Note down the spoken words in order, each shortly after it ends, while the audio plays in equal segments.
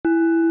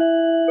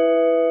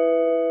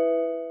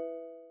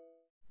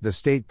The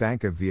State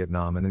Bank of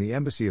Vietnam and the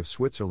Embassy of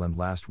Switzerland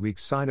last week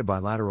signed a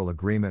bilateral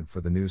agreement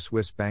for the new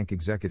Swiss Bank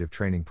Executive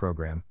Training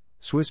Program,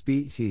 Swiss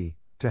BET,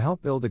 to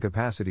help build the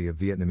capacity of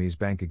Vietnamese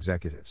bank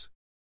executives.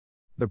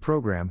 The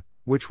program,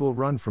 which will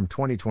run from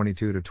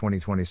 2022 to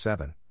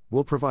 2027,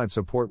 will provide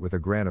support with a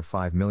grant of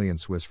 5 million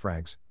Swiss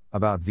francs,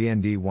 about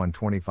VND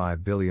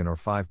 125 billion or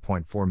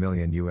 $5.4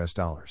 million US.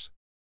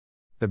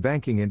 The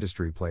banking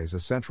industry plays a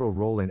central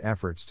role in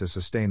efforts to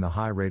sustain the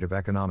high rate of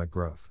economic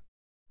growth.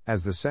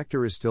 As the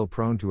sector is still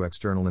prone to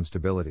external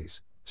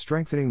instabilities,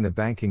 strengthening the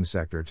banking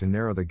sector to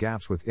narrow the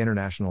gaps with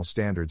international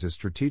standards is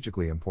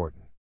strategically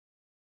important.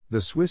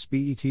 The Swiss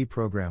BET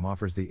program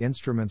offers the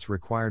instruments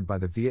required by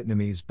the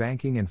Vietnamese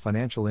banking and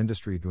financial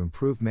industry to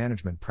improve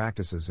management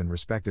practices in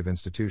respective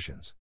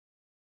institutions.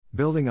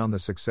 Building on the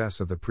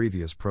success of the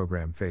previous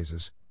program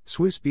phases,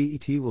 Swiss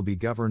BET will be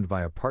governed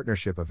by a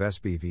partnership of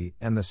SBV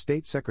and the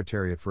State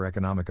Secretariat for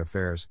Economic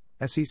Affairs,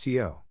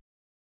 SECO.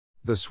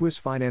 The Swiss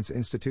Finance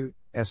Institute,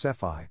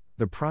 SFI,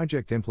 the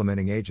project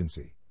implementing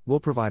agency, will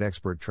provide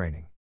expert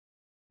training.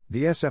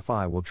 The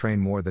SFI will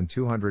train more than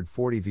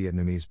 240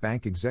 Vietnamese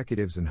bank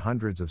executives and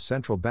hundreds of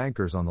central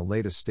bankers on the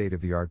latest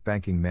state-of-the-art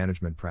banking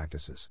management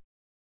practices.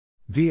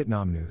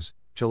 Vietnam News,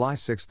 July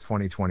 6,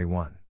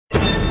 2021.